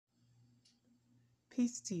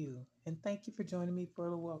Peace to you, and thank you for joining me for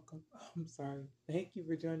the welcome. I'm sorry. Thank you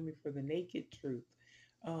for joining me for the naked truth.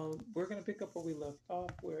 We're going to pick up where we left off.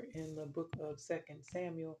 We're in the book of Second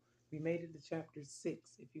Samuel. We made it to chapter 6.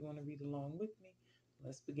 If you want to read along with me,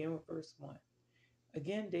 let's begin with verse 1.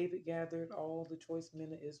 Again, David gathered all the choice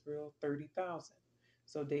men of Israel, 30,000.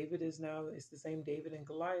 So David is now, it's the same David and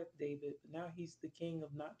Goliath David, but now he's the king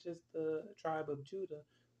of not just the tribe of Judah,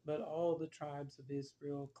 but all the tribes of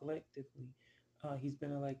Israel collectively. He's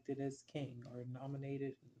been elected as king or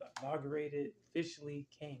nominated, inaugurated, officially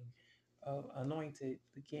king, anointed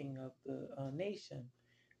the king of the nation.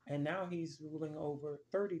 And now he's ruling over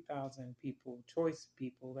 30,000 people, choice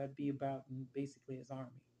people. That'd be about basically his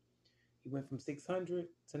army. He went from 600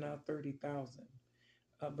 to now 30,000.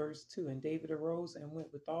 Verse 2. And David arose and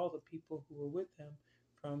went with all the people who were with him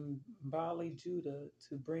from Bali, Judah,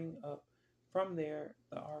 to bring up from there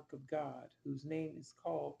the ark of God, whose name is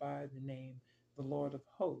called by the name the Lord of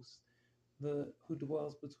hosts, the who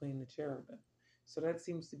dwells between the cherubim. So that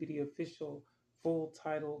seems to be the official full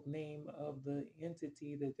title name of the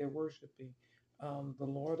entity that they're worshiping, the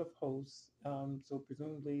Lord of hosts. So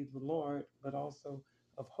presumably the Lord, but also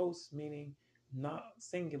of hosts, meaning not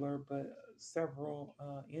singular, but several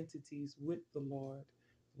entities with the Lord.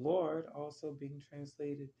 Lord also being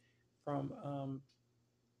translated from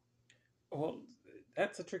well,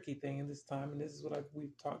 that's a tricky thing in this time, and this is what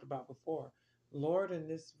we've talked about before. Lord in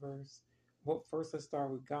this verse, well, first let's start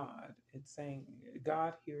with God. It's saying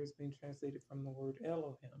God here is being translated from the word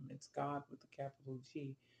Elohim. It's God with a capital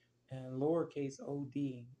G and lowercase od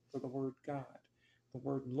for the word God. The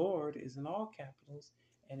word Lord is in all capitals,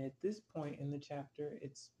 and at this point in the chapter,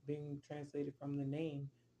 it's being translated from the name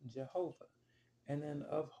Jehovah, and then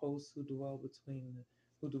of hosts who dwells between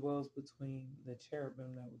the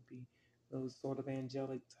cherubim. That would be those sort of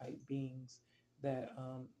angelic type beings that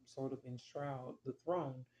sort of enshroud the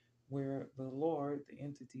throne where the Lord, the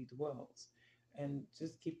entity, dwells. And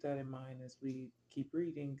just keep that in mind as we keep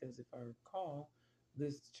reading, because if I recall,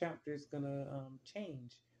 this chapter is going to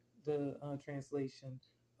change the translation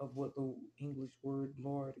of what the English word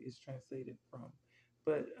Lord is translated from.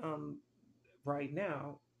 But right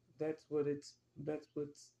now, that's what's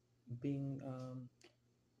being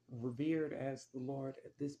revered as the Lord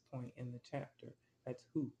at this point in the chapter. That's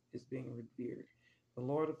who is being revered. The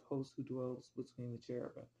Lord of hosts who dwells between the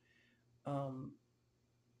cherubim. Um,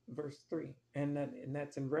 Verse 3. And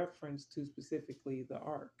that's in reference to specifically the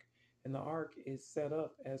ark. And the ark is set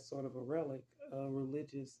up as sort of a relic, a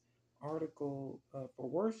religious article for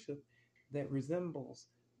worship that resembles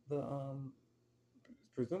the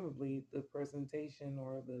presumably the presentation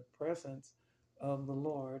or the presence of the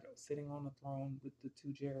Lord sitting on the throne with the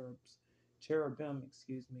two cherubim,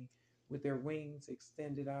 with their wings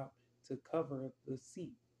extended out to cover the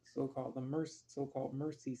seat, so-called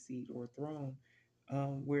mercy seat or throne,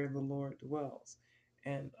 where the Lord dwells.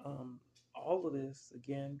 And all of this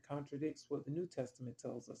again contradicts what the New Testament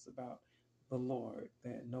tells us about the Lord,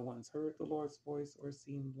 that no one's heard the Lord's voice or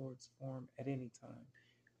seen the Lord's form at any time.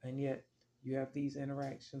 And yet you have these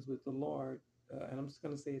interactions with the Lord, and I'm just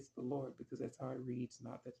going to say it's the Lord because that's how it reads,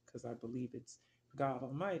 not that because I believe it's God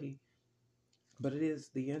Almighty, but it is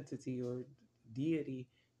the entity or deity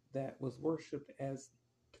that was worshipped as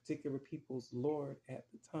particular people's Lord at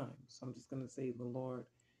the time. So I'm just going to say the Lord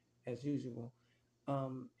as usual.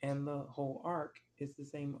 And the whole arc is the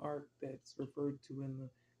same arc that's referred to in the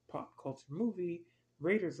pop culture movie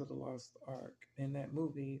Raiders of the Lost Ark. In that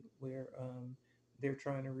movie, where they're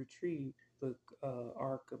trying to retrieve the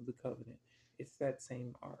Ark of the Covenant, it's that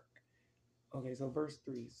same arc. Okay, so verse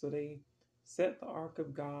 3. So they set the ark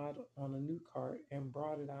of God on a new cart and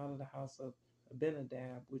brought it out of the house of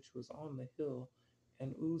Abinadab, which was on the hill,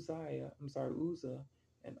 and Uzzah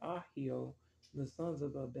and Ahio, the sons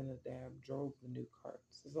of Abinadab, drove the new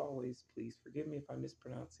carts. As always, please forgive me if I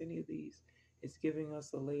mispronounce any of these. It's giving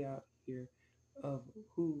us a layout here of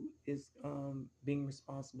who is being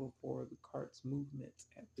responsible for the cart's movements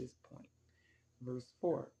at this point. Verse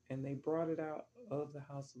 4. And they brought it out of the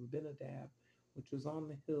house of Abinadab, which was on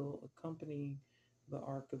the hill, accompanying the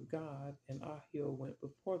ark of God, and Ahio went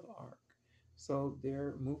before the ark. So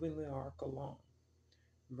they're moving the ark along.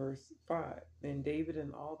 Verse 5. Then David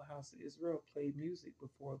and all the house of Israel played music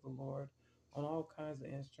before the Lord on all kinds of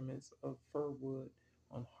instruments of fir wood,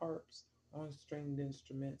 on harps, on stringed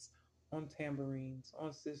instruments, on tambourines,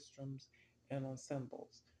 on sistrums, and on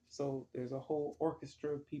cymbals. So there's a whole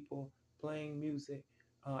orchestra of people playing music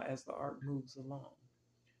as the ark moves along.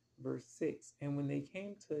 Verse 6. And when they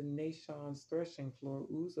came to Nashon's threshing floor,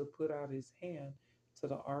 Uzzah put out his hand to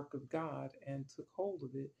the ark of God and took hold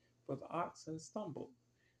of it, for the oxen stumbled.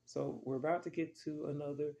 So we're about to get to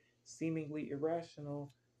another seemingly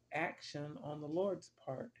irrational action on the Lord's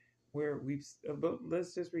part, where but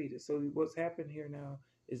let's just read it. So what's happened here now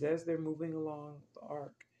is as they're moving along the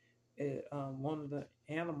ark, one of the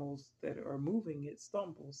animals that are moving it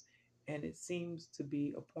stumbles, and it seems to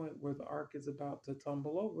be a point where the ark is about to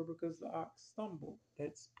tumble over because the ox stumbled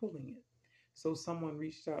that's pulling it. So someone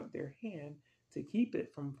reached out their hand to keep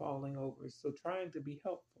it from falling over, so trying to be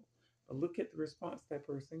helpful. But look at the response that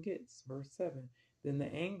person gets. Verse 7. Then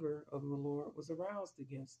the anger of the Lord was aroused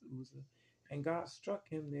against Uzzah, and God struck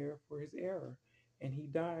him there for his error, and he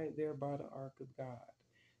died there by the ark of God.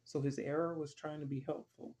 So his error was trying to be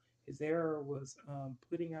helpful. His error was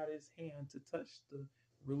putting out his hand to touch the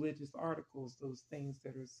religious articles, those things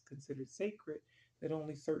that are considered sacred that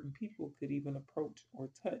only certain people could even approach or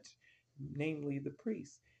touch, namely the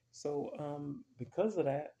priests. So, because of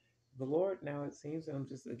that, the Lord now it seems, and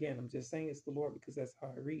I'm just saying it's the Lord because that's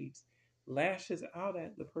how it reads, lashes out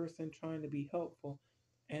at the person trying to be helpful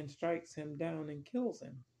and strikes him down and kills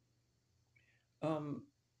him. Um,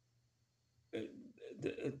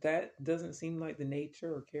 that doesn't seem like the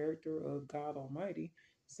nature or character of God Almighty,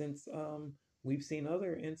 since we've seen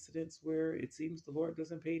other incidents where it seems the Lord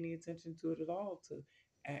doesn't pay any attention to it at all to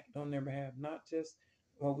act on their behalf. Not just,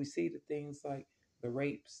 well, we see the things like the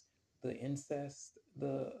rapes, the incest,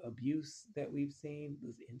 the abuse that we've seen,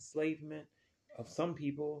 the enslavement of some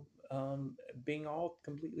people being all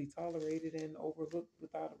completely tolerated and overlooked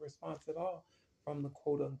without a response at all from the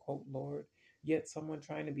quote unquote Lord. Yet someone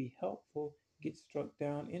trying to be helpful get struck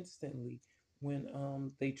down instantly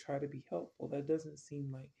when they try to be helpful. That doesn't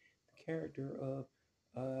seem like the character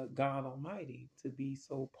of God Almighty to be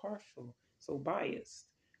so partial, so biased,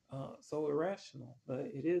 so irrational. But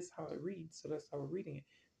it is how it reads, so that's how we're reading it.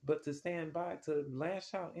 But to stand by, to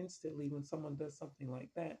lash out instantly when someone does something like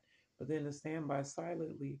that, but then to stand by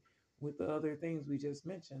silently with the other things we just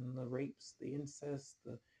mentioned, the rapes, the incest,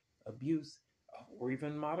 the abuse, or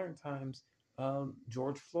even modern times,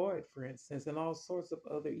 George Floyd, for instance, and all sorts of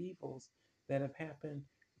other evils that have happened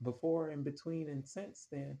before and between and since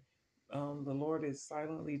then. The Lord is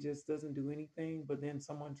silently just doesn't do anything, but then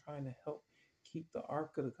someone trying to help keep the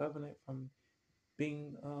Ark of the Covenant from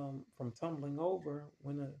being from tumbling over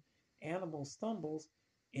when an animal stumbles,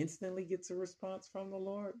 instantly gets a response from the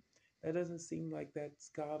Lord. That doesn't seem like that's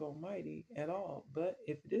God Almighty at all. But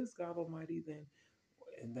if it is God Almighty, then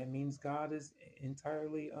that means God is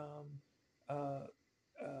entirely uh,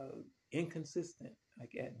 uh, inconsistent,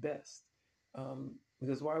 like at best.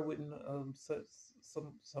 Because why wouldn't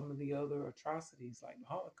some of the other atrocities like the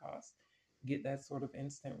Holocaust get that sort of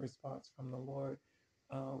instant response from the Lord?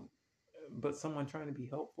 Um, but someone trying to be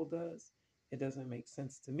helpful does. It doesn't make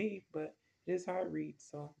sense to me, but it is how it reads.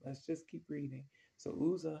 So let's just keep reading. So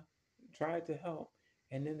Uzzah tried to help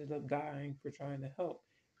and ended up dying for trying to help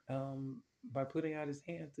by putting out his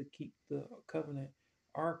hand to keep the covenant,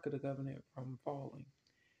 Ark of the Covenant, from falling.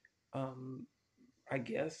 Um, I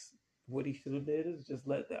guess what he should have did is just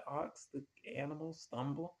let the ox, the animal,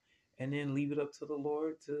 stumble, and then leave it up to the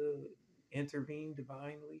Lord to intervene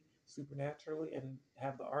divinely, supernaturally, and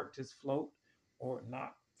have the ark just float or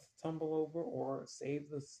not tumble over or save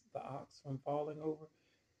the ox from falling over.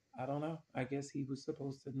 I don't know. I guess he was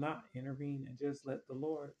supposed to not intervene and just let the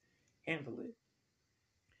Lord handle it.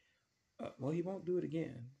 Well, he won't do it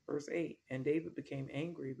again. Verse 8. And David became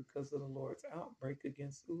angry because of the Lord's outbreak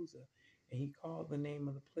against Uzzah, and he called the name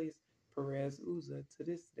of the place Perez Uzzah to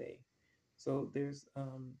this day. So there's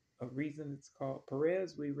a reason it's called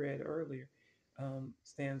Perez, we read earlier,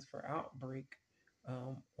 stands for outbreak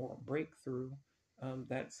or breakthrough.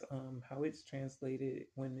 That's how it's translated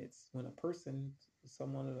when a person,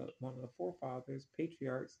 one of the forefathers,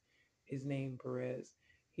 patriarchs, is named Perez.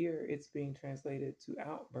 Here it's being translated to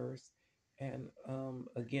outburst, and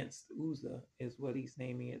against Uzzah is what he's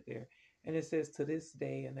naming it there. And it says to this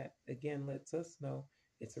day, and that again lets us know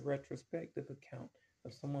it's a retrospective account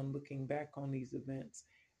of someone looking back on these events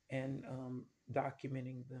and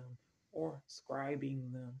documenting them or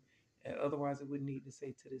scribing them. And otherwise, it would need to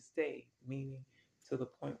say to this day, meaning to the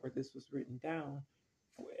point where this was written down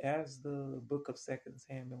as the book of Second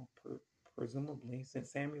Samuel, presumably,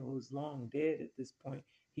 since Samuel is long dead at this point,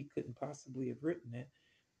 he couldn't possibly have written it.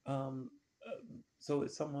 Um, so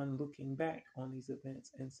it's someone looking back on these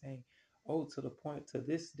events and saying, oh, to the point to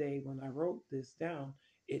this day, when I wrote this down,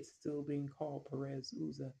 it's still being called Perez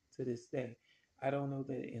Uzzah to this day. I don't know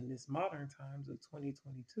that in this modern times of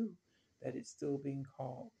 2022 that it's still being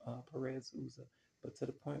called Perez Uzzah, but to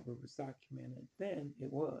the point where it was documented then,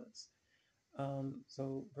 it was.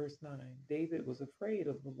 So verse 9, David was afraid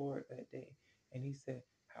of the Lord that day, and he said,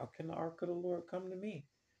 how can the ark of the Lord come to me?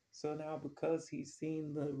 So now, because he's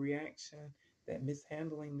seen the reaction that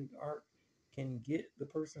mishandling the ark can get the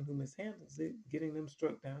person who mishandles it, getting them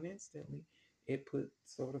struck down instantly, it put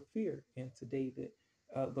sort of fear into David,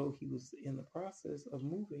 though he was in the process of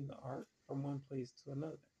moving the ark from one place to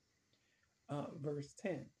another. Verse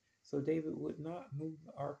 10. So David would not move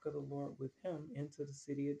the ark of the Lord with him into the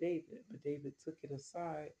city of David, but David took it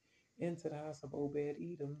aside into the house of Obed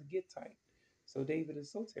Edom the Gittite. So David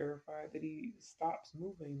is so terrified that he stops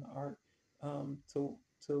moving the ark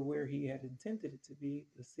to where he had intended it to be,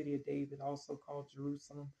 the city of David, also called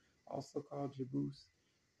Jerusalem, also called Jebus.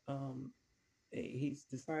 Um, he's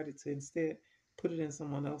decided to instead put it in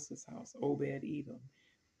someone else's house, Obed Edom,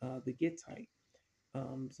 the Gittite.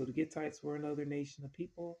 So the Gittites were another nation of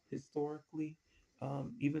people historically,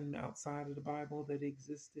 even outside of the Bible that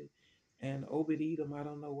existed. And Obed Edom, I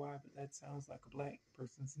don't know why, but that sounds like a black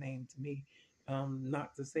person's name to me.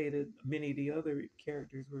 Not to say that many of the other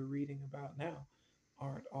characters we're reading about now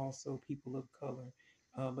aren't also people of color,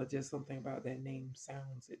 but just something about that name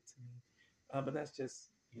sounds it to me. But that's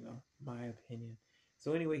just, my opinion.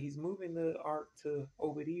 So anyway, he's moving the ark to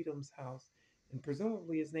Obed Edom's house, and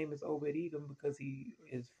presumably his name is Obed Edom because he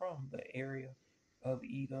is from the area of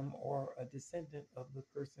Edom, or a descendant of the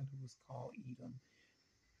person who was called Edom.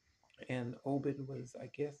 And Obed was, I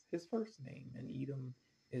guess, his first name, and Edom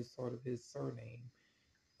is sort of his surname.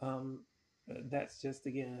 Um, that's just,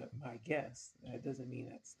 again, my guess. That doesn't mean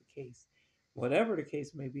that's the case. Whatever the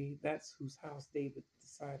case may be, that's whose house David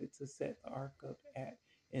decided to set the ark up at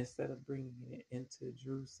instead of bringing it into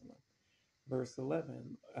Jerusalem. Verse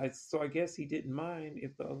 11. So I guess he didn't mind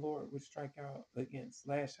if the Lord would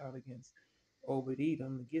lash out against Obed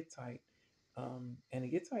Edom, the Gittite. And the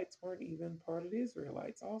Gittites weren't even part of the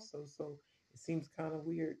Israelites, also. So it seems kind of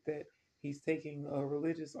weird that he's taking a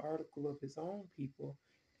religious article of his own people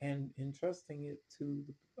and entrusting it to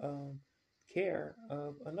the care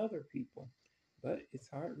of another people. But it's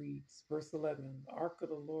how it reads. Verse 11. The ark of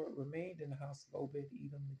the Lord remained in the house of Obed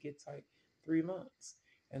Edom, the Gittite, 3 months.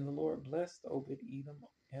 And the Lord blessed Obed Edom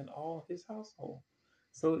and all his household.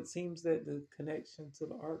 So it seems that the connection to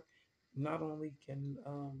the ark not only can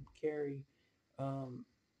carry um,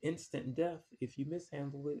 instant death if you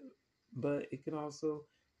mishandle it, but it can also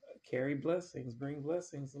carry blessings, bring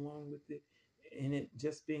blessings along with it, in it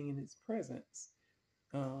just being in its presence.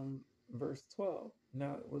 um, Verse 12.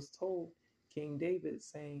 Now it was told King David,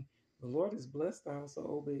 saying, the Lord has blessed the house of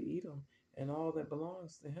Obed Edom and all that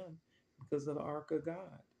belongs to him because of the ark of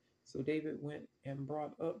God. So David went and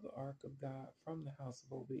brought up the ark of God from the house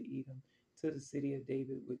of Obed Edom to the city of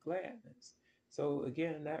David with gladness. So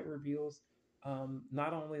again, that reveals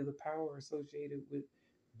not only the power associated with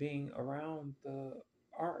being around the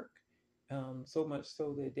ark, so much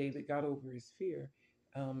so that David got over his fear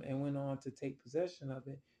and went on to take possession of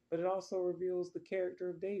it. But it also reveals the character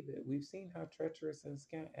of David. We've seen how treacherous and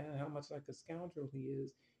how much like a scoundrel he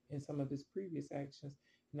is in some of his previous actions.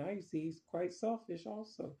 Now you see he's quite selfish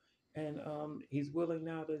also, and he's willing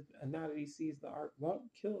now that he sees the ark won't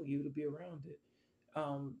kill you, to be around it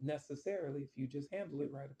necessarily if you just handle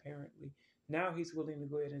it right. Apparently, now he's willing to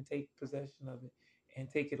go ahead and take possession of it and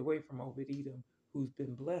take it away from Obed Edom, who's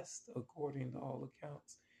been blessed according to all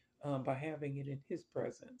accounts by having it in his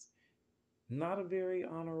presence. Not a very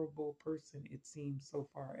honorable person, it seems, so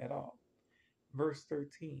far at all. Verse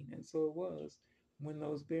 13. And so it was, when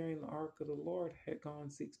those bearing the ark of the Lord had gone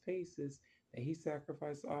 6 paces, that he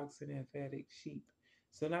sacrificed oxen and fatted sheep.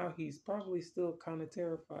 So now he's probably still kind of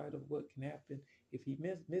terrified of what can happen if he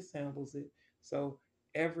mishandles it. So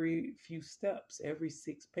every few steps, every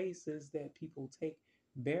 6 paces that people take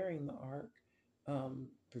bearing the ark,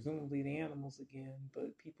 presumably the animals again,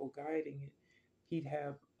 but people guiding it, he'd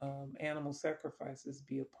have animal sacrifices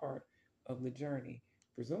be a part of the journey,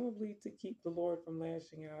 presumably to keep the Lord from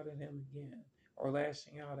lashing out at him again, or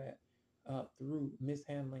lashing out at through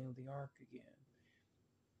mishandling of the ark again.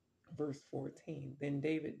 Verse 14. Then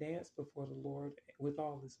David danced before the Lord with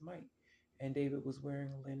all his might, and David was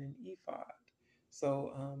wearing a linen ephod.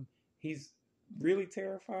 So he's really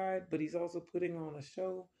terrified, but he's also putting on a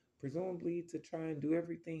show, presumably to try and do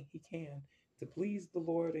everything he can to please the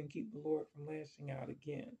Lord and keep the Lord from lashing out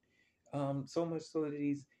again. So much so that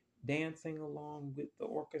he's dancing along with the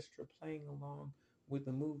orchestra, playing along with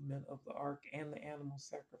the movement of the ark and the animal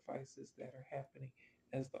sacrifices that are happening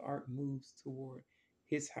as the ark moves toward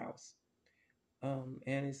his house. And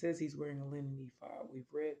it says he's wearing a linen ephod.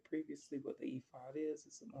 We've read previously what the ephod is.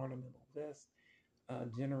 It's an ornamental vest,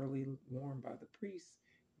 generally worn by the priests,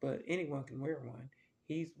 but anyone can wear one.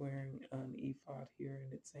 He's wearing an ephod here,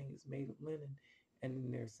 and it's saying it's made of linen,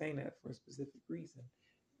 and they're saying that for a specific reason.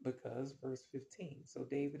 because verse 15. So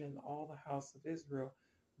David and all the house of Israel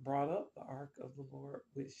brought up the ark of the Lord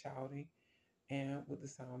with shouting and with the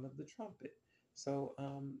sound of the trumpet. So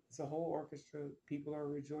it's a whole orchestra. People are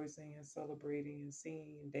rejoicing and celebrating and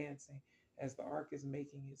singing and dancing as the ark is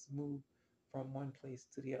making its move from one place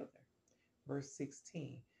to the other. Verse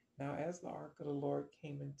 16. Now, as the ark of the Lord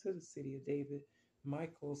came into the city of David,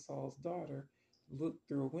 Michal, Saul's daughter, looked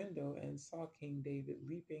through a window and saw King David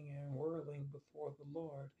leaping and whirling before the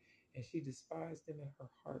Lord, and she despised him in her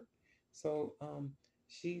heart. So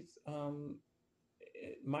she's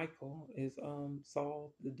Michal is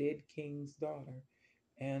Saul, the dead king's daughter,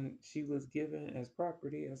 and she was given as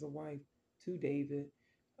property as a wife to David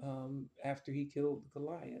after he killed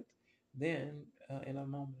Goliath. Then, in a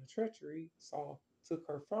moment of treachery, Saul took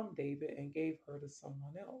her from David and gave her to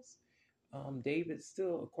someone else. David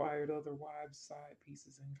still acquired other wives, side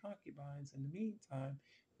pieces, and concubines in the meantime.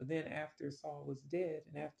 But then, after Saul was dead,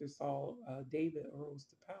 and after David arose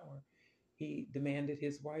to power, he demanded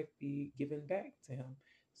his wife be given back to him.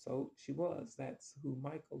 So she was. That's who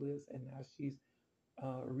Michal is, and now she's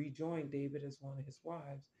rejoined David as one of his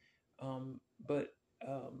wives. But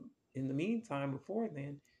in the meantime, before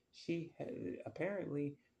then, she had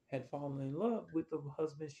apparently had fallen in love with the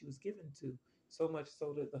husband she was given to, so much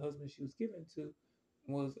so that the husband she was given to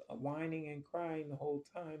was whining and crying the whole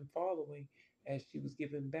time following as she was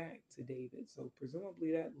given back to David. So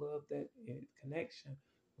presumably that love, that connection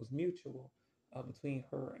was mutual between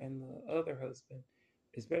her and the other husband,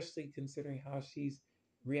 especially considering how she's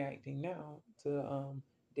reacting now to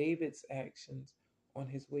David's actions on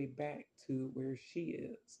his way back to where she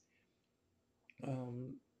is.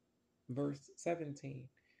 Um, Verse 17.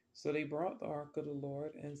 So they brought the ark of the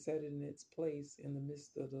Lord and set it in its place in the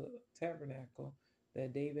midst of the tabernacle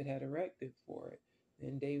that David had erected for it.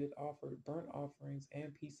 Then David offered burnt offerings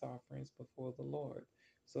and peace offerings before the Lord.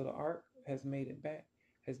 So the ark has made it back,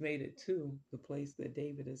 has made it to the place that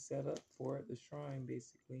David has set up for it, the shrine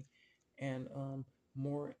basically, and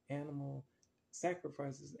more animal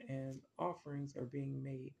sacrifices and offerings are being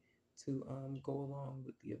made to go along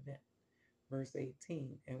with the event. Verse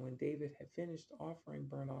 18. And when David had finished offering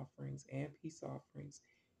burnt offerings and peace offerings,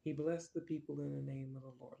 he blessed the people in the name of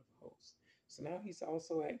the Lord of hosts. So now he's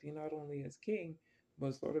also acting not only as king,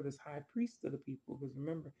 but sort of as high priest of the people. Because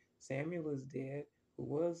remember, Samuel is dead, who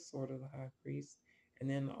was sort of the high priest. And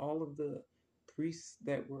then all of the priests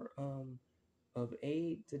that were of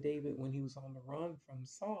aid to David when he was on the run from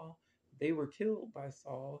Saul, they were killed by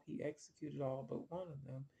Saul. He executed all but one of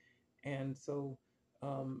them. And so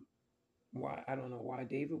um, why, I don't know why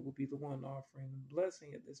David would be the one offering the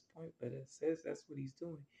blessing at this point, but it says that's what he's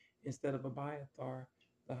doing instead of Abiathar,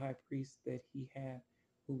 the high priest that he had,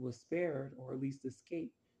 who was spared or at least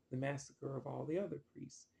escaped the massacre of all the other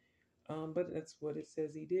priests. But that's what it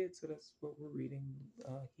says he did, so that's what we're reading.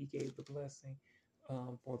 He gave the blessing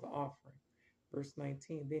for the offering. Verse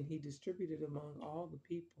 19. Then he distributed among all the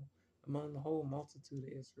people, among the whole multitude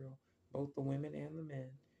of Israel, both the women and the men,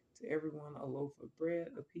 to everyone a loaf of bread,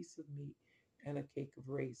 a piece of meat, and a cake of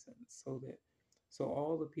raisins, so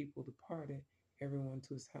all the people departed, everyone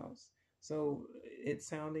to his house. So it's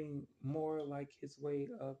sounding more like his way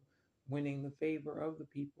of winning the favor of the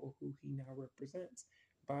people who he now represents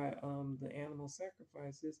by the animal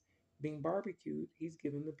sacrifices being barbecued. He's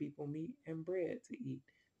given the people meat and bread to eat,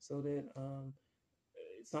 so that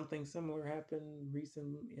something similar happened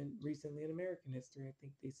recently in American history. I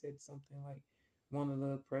think they said something like one of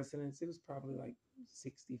the presidents, it was probably like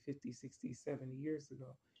 60, 50, 60, 70 years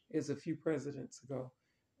ago. It was a few presidents ago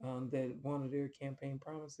that one of their campaign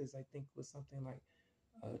promises, I think, was something like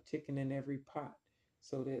chicken in every pot,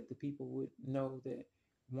 so that the people would know that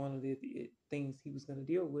one of the things he was going to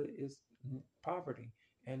deal with is poverty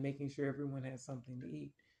and making sure everyone has something to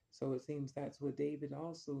eat. So it seems that's what David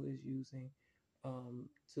also is using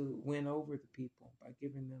to win over the people by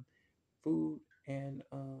giving them food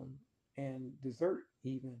and dessert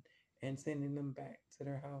even, and sending them back to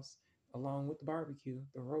their house along with the barbecue,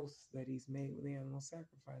 the roasts that he's made with the animal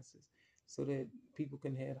sacrifices, so that people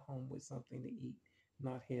can head home with something to eat,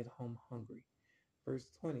 not head home hungry. Verse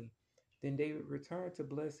 20. Then David returned to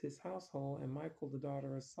bless his household, and Michal, the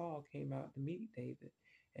daughter of Saul, came out to meet David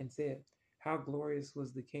and said, How glorious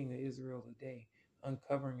was the king of Israel today,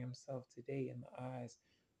 uncovering himself today in the eyes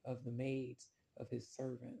of the maids of his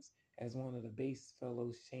servants, as one of the base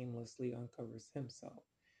fellows shamelessly uncovers himself.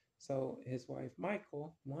 So his wife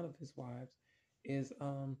Michal, one of his wives, is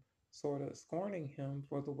sort of scorning him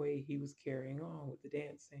for the way he was carrying on with the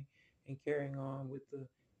dancing and carrying on with the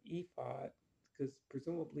ephod, because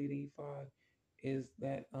presumably the ephod is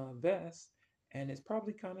that vest, and it's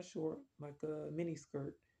probably kind of short, like a mini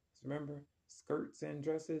skirt, Remember, skirts and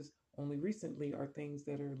dresses only recently are things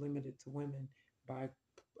that are limited to women by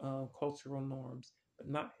cultural norms, but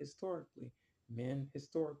not historically. Men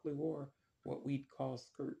historically wore what we'd call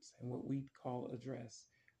skirts and what we'd call a dress.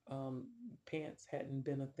 Um, Pants hadn't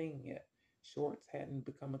been a thing yet. Shorts hadn't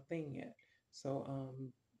become a thing yet. So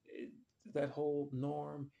it, that whole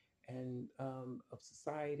norm and of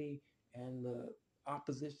society and the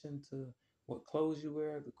opposition to what clothes you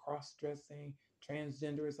wear, the cross dressing,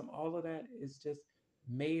 transgenderism, all of that is just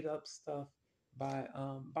made up stuff by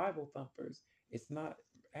Bible thumpers. It's not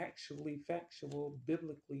actually factual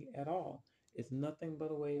biblically at all. It's nothing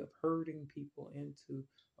but a way of herding people into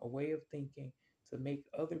a way of thinking to make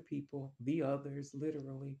other people, the others,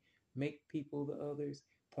 literally, make people the others,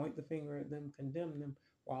 point the finger at them, condemn them,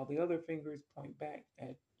 while the other fingers point back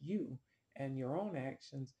at you and your own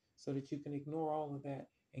actions so that you can ignore all of that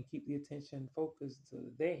and keep the attention focused so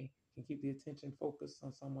that they can keep the attention focused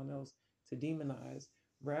on someone else to demonize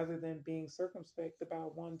rather than being circumspect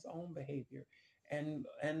about one's own behavior and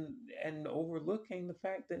overlooking the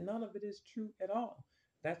fact that none of it is true at all.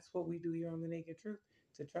 That's what we do here on the Naked Truth,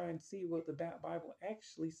 to try and see what the Bible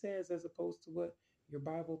actually says as opposed to what your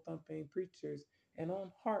Bible thumping preachers and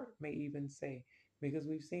on heart may even say, because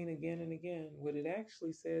we've seen again and again what it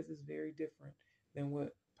actually says is very different than what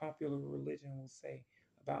popular religion will say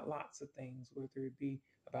about lots of things, whether it be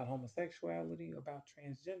about homosexuality, about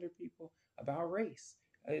transgender people, about race.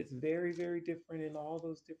 It's very, very different in all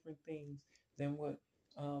those different things than what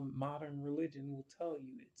modern religion will tell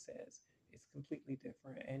you it says. It's completely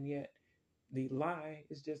different. And yet, the lie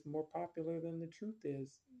is just more popular than the truth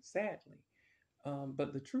is, sadly.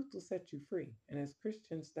 But the truth will set you free. And as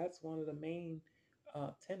Christians, that's one of the main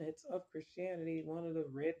tenets of Christianity, one of the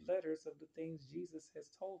red letters of the things Jesus has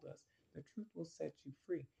told us. The truth will set you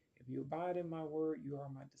free. If you abide in my word, you are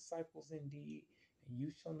my disciples indeed, and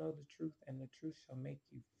you shall know the truth, and the truth shall make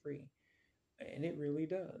you free. And it really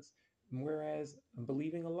does. Whereas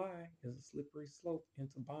believing a lie is a slippery slope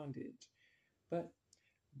into bondage. But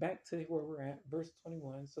back to where we're at, verse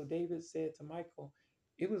 21. So David said to Michal,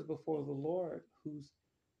 it was before the Lord who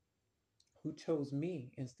chose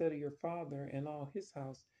me instead of your father and all his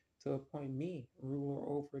house to appoint me ruler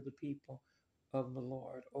over the people of the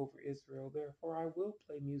Lord, over Israel. Therefore, I will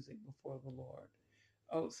play music before the Lord.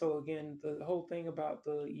 Oh, so again, the whole thing about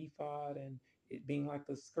the ephod and it being like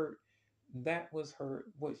a skirt, that was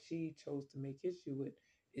what she chose to make issue with.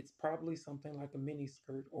 It's probably something like a mini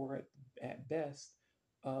skirt, or at best,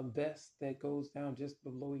 a vest that goes down just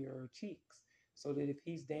below your cheeks, so that if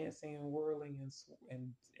he's dancing and whirling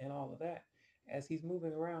and all of that, as he's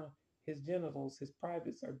moving around, his genitals, his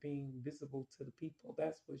privates are being visible to the people.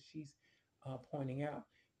 That's what she's pointing out.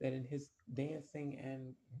 That in his dancing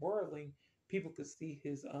and whirling, people could see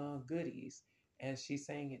his goodies. And she's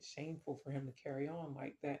saying it's shameful for him to carry on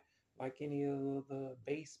like that, like any of the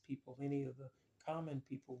base people, any of the common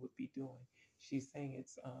people would be doing. She's saying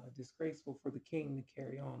it's disgraceful for the king to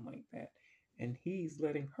carry on like that. And he's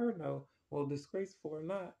letting her know, well, disgraceful or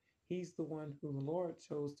not, he's the one who the Lord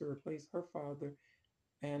chose to replace her father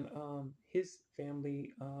and his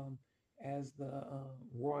family as the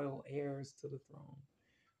royal heirs to the throne.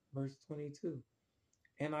 Verse 22.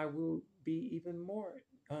 And I will be even more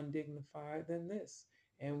undignified than this,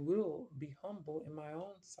 and will be humble in my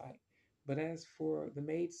own sight. But as for the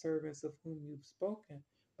maidservants of whom you've spoken,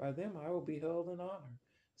 by them I will be held in honor.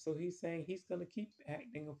 So he's saying he's going to keep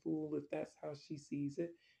acting a fool if that's how she sees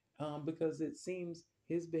it, because it seems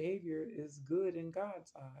his behavior is good in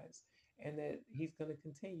God's eyes, and that he's going to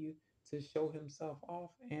continue to show himself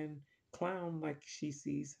off and clown like she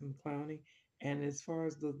sees him clowning. And as far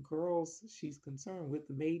as the girls she's concerned with,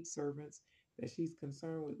 the maid servants, that she's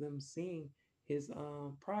concerned with them seeing his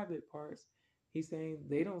private parts, he's saying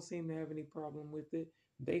they don't seem to have any problem with it.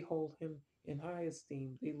 They hold him in high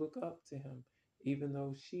esteem. They look up to him, even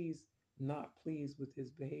though she's not pleased with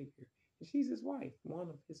his behavior. And she's his wife, one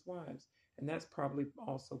of his wives. And that's probably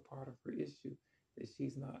also part of her issue, that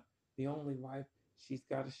she's not the only wife. She's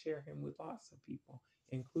got to share him with lots of people,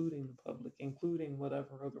 including the public, including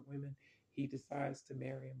whatever other women he decides to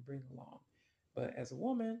marry and bring along. But as a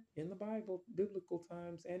woman in the Bible, biblical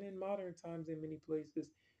times, and in modern times in many places,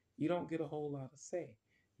 you don't get a whole lot of say.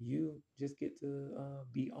 You just get to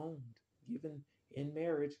be owned, given in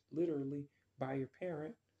marriage, literally, by your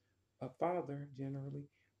parent, a father generally,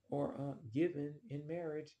 or given in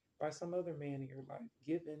marriage by some other man in your life,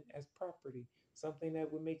 given as property, something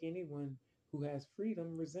that would make anyone who has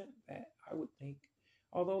freedom resent that, I would think.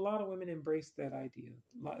 Although a lot of women embrace that idea,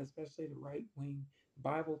 especially the right wing,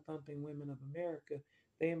 Bible thumping women of America,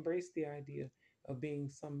 they embrace the idea of being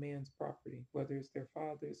some man's property, whether it's their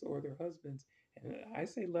father's or their husband's. And I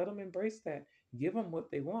say, let them embrace that. Give them what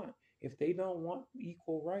they want. If they don't want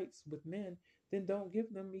equal rights with men, then don't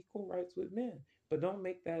give them equal rights with men. But don't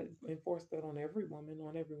make that, enforce that on every woman,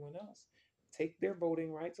 on everyone else. Take their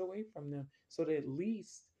voting rights away from them so that at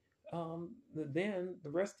least then the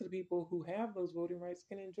rest of the people who have those voting rights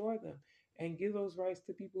can enjoy them, and give those rights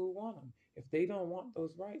to people who want them. If they don't want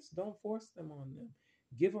those rights, don't force them on them.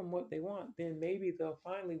 Give them what they want. Then maybe they'll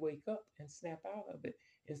finally wake up and snap out of it,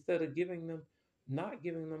 instead of not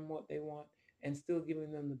giving them what they want and still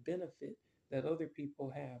giving them the benefit that other people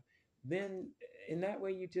have. Then in that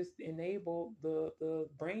way, you just enable the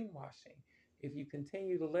brainwashing. If you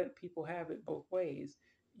continue to let people have it both ways,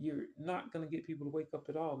 you're not going to get people to wake up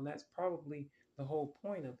at all. And that's probably the whole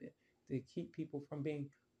point of it, to keep people from being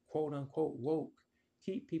quote unquote woke,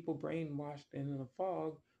 keep people brainwashed and in a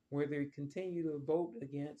fog where they continue to vote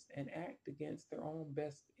against and act against their own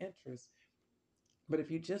best interests. But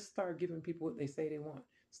if you just start giving people what they say they want,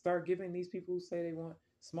 start giving these people who say they want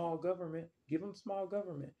small government, give them small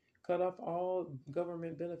government, cut off all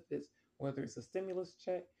government benefits, whether it's a stimulus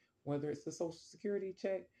check, whether it's a social security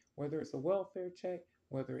check, whether it's a welfare check,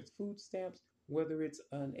 whether it's food stamps, whether it's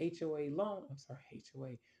an HOA loan, I'm sorry,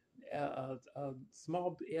 HOA, a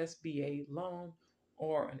small SBA loan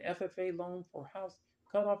or an FFA loan for a house,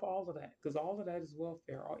 cut off all of that, because all of that is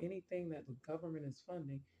welfare, or anything that the government is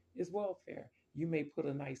funding is welfare. You may put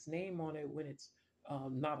a nice name on it when it's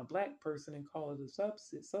not a black person and call it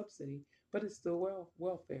a subsidy, but it's still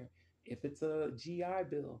welfare. If it's a GI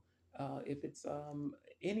Bill, if it's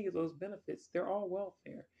any of those benefits, they're all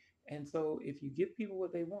welfare. And so if you give people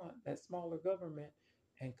what they want, that smaller government,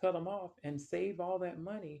 and cut them off and save all that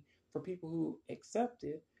money for people who accept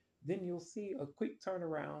it, then you'll see a quick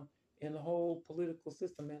turnaround in the whole political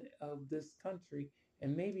system of this country,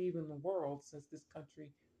 and maybe even the world, since this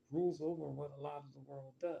country rules over what a lot of the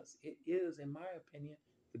world does. It is, in my opinion,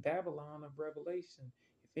 the Babylon of Revelation.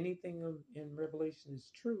 If anything in Revelation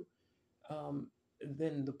is true, um,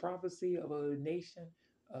 then the prophecy of a nation,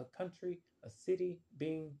 a country, a city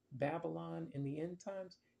being Babylon in the end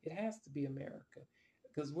times, it has to be America.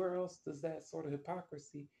 Because where else does that sort of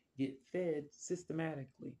hypocrisy get fed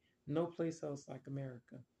systematically? No place else like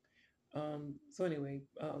America. So anyway,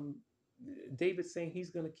 David's saying he's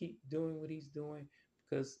going to keep doing what he's doing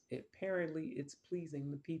because apparently it's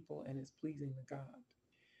pleasing the people and it's pleasing the God.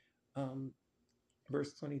 Um,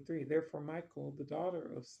 Verse 23, therefore Michal, the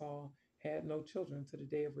daughter of Saul, had no children to the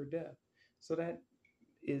day of her death. So that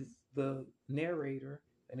is the narrator.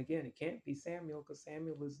 And again, it can't be Samuel because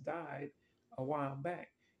Samuel has died a while back.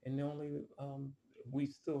 And the only we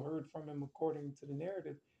still heard from him according to the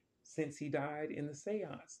narrative since he died in the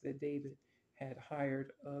seance that David had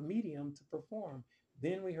hired a medium to perform.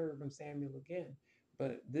 Then we heard from Samuel again.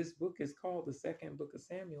 But this book is called the second book of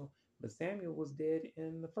Samuel, but Samuel was dead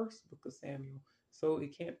in the first book of Samuel. So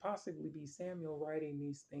it can't possibly be Samuel writing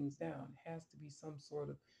these things down. It has to be some sort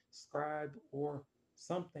of scribe or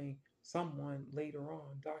something, someone later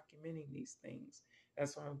on documenting these things.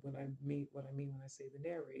 That's what I mean when I say the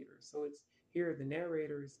narrator. So it's here the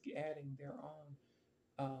narrator is adding their own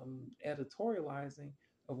editorializing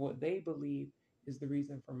of what they believe is the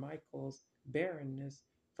reason for Michael's barrenness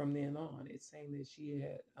from then on. It's saying that she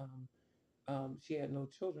had no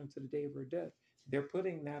children to the day of her death. They're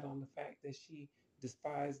putting that on the fact that she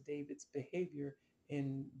despised David's behavior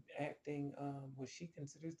in acting what she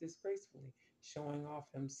considers disgracefully, showing off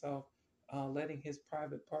himself, letting his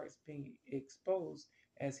private parts being exposed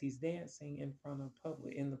as he's dancing in front of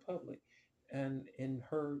public, in the public, and in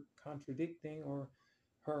her contradicting or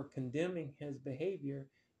her condemning his behavior.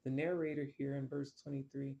 The narrator here in verse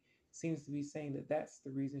 23 seems to be saying that that's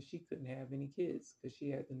the reason she couldn't have any kids, because she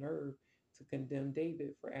had the nerve to condemn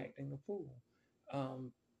David for acting a fool.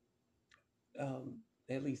 Um, um,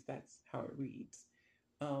 at least that's how it reads.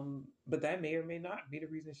 But that may or may not be the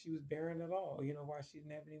reason she was barren at all. You know, why she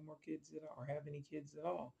didn't have any more kids at all or have any kids at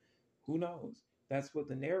all. Who knows? That's what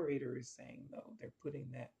the narrator is saying, though. They're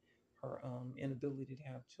putting that her inability to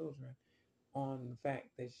have children on the fact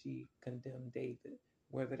that she condemned David.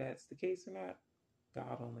 Whether that's the case or not,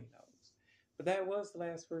 God only knows. But that was the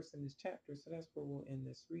last verse in this chapter, so that's where we'll end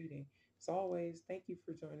this reading. As always, thank you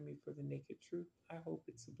for joining me for the Naked Truth. I hope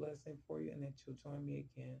it's a blessing for you and that you'll join me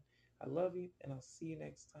again. I love you, and I'll see you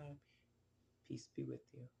next time. Peace be with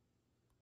you.